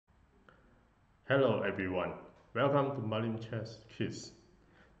Hello everyone, welcome to Marlin Chess Kids.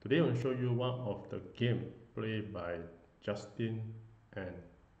 Today I will show you one of the game played by Justin and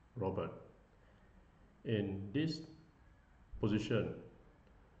Robert. In this position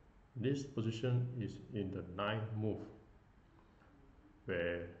is in the 9th move,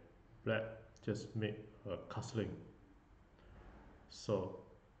 where black just made a castling. So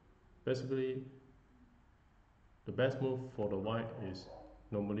basically the best move for the white is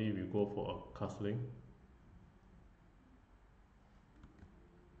normally we go for a castling,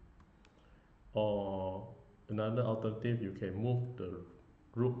 or another alternative, you can move the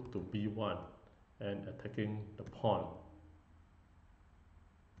rook to b1 and attacking the pawn.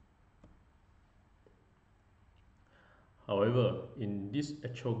 However, in this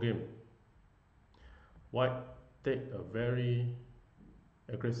actual game, white take a very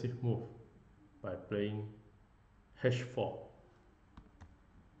aggressive move by playing h4,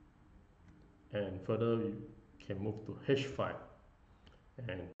 and further you can move to h5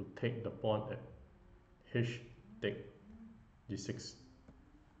 and to take the pawn at h take g6.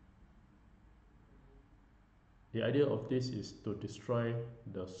 The idea of this is to destroy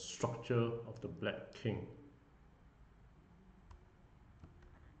the structure of the black king.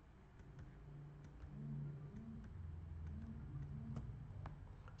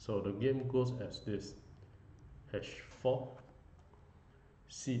 So the game goes as this: h4,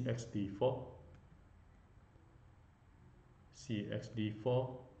 cxd4,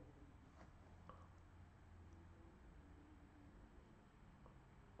 cxd4,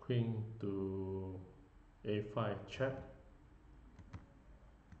 queen to a5 check,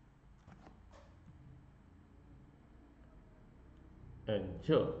 and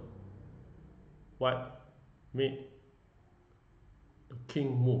here white made the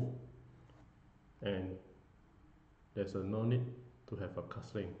king move, and there's no need to have a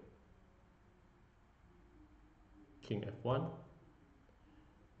castling. King f1,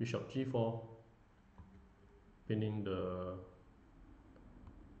 bishop g4, pinning the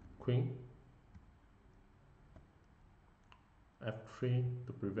queen, f3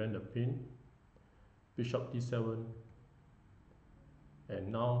 to prevent the pin, bishop d7,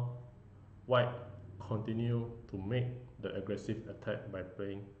 and now white continue to make the aggressive attack by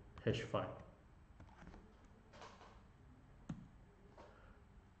playing h5.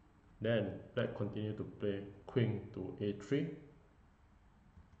 Then black continue to play queen to a3,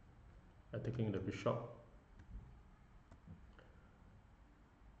 attacking the bishop,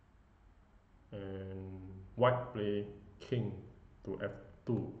 and white play king to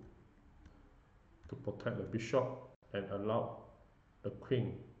f2 to protect the bishop and allow the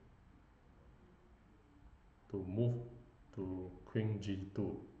queen to move to queen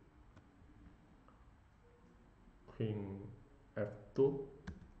g2, queen f2,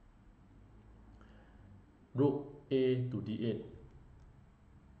 rook a to d8,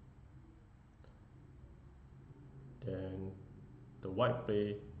 then the white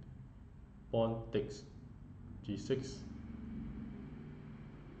play pawn takes g6,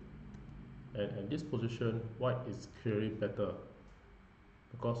 and in this position white is clearly better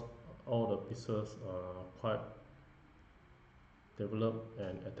because all the pieces are quite developed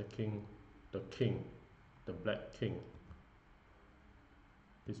and attacking the king, the black king.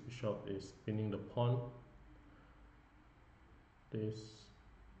 This bishop is pinning the pawn. This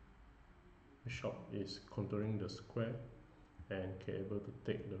bishop is contouring the square and can able to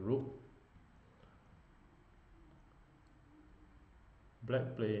take the rook.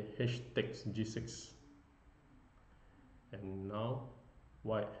 Black play h takes g6, and now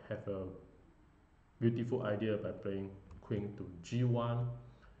white have a beautiful idea by playing queen to g1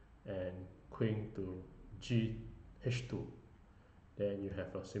 and queen to h2. Then you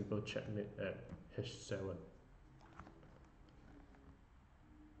have a simple checkmate at h7.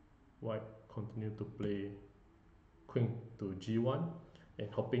 White continue to play queen to g1 and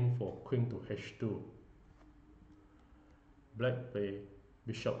hoping for queen to h2. Black play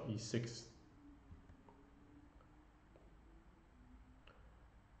bishop e6.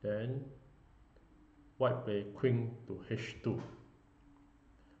 Then white play queen to h2.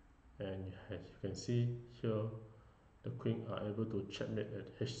 And as you can see here, the queen are able to checkmate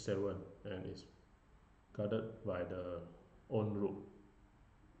at h7 and is guarded by the own rook.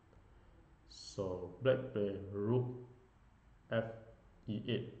 So black play rook f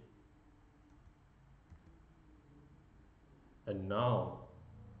e8, and now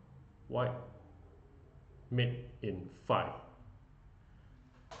white mate in 5.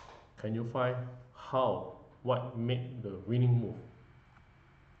 Can you find how white made the winning move?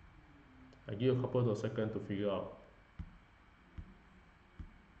 I give a couple of seconds to figure out.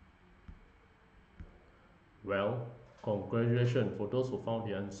 Well, congratulations for those who found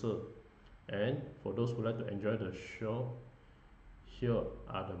the answer, and for those who like to enjoy the show, here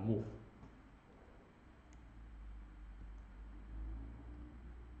are the moves.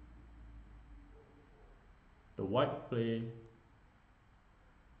 The white play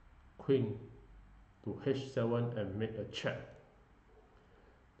queen to h7 and make a check.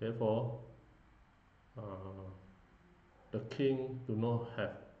 Therefore, the king do not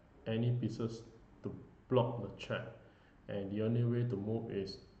have any pieces to block the check, and the only way to move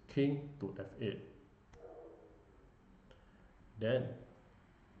is king to f8. Then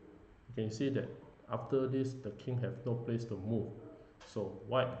you can see that after this the king have no place to move, so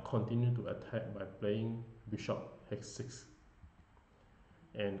white continue to attack by playing bishop h6.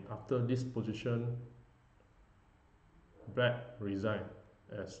 And after this position, black resign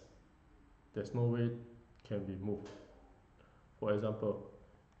as there's no way can be moved. For example,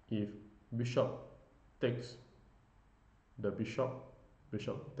 if bishop takes the bishop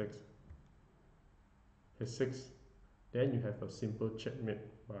takes h6, then you have a simple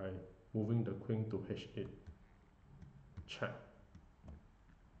checkmate by moving the queen to h8. Check.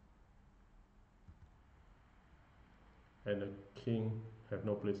 And the king have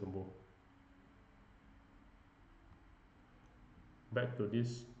no place to move. Back to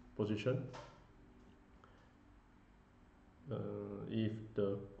this position. If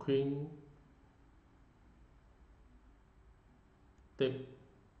the queen take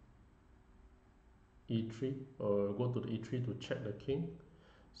e3 or go to the e3 to check the king,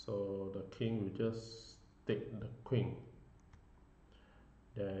 so the king will just take the queen,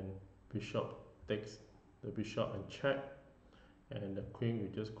 then bishop takes the bishop and check, and the queen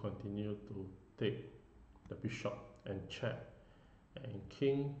will just continue to take the bishop and check, and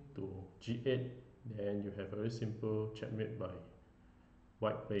king to g8. Then you have a very simple checkmate by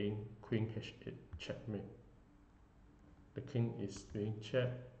white playing queen h8 checkmate. The king is being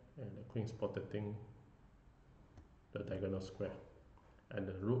checked and the queen is protecting the diagonal square, and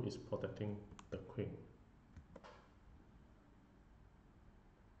the rook is protecting the queen.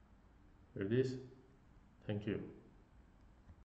 With this, thank you.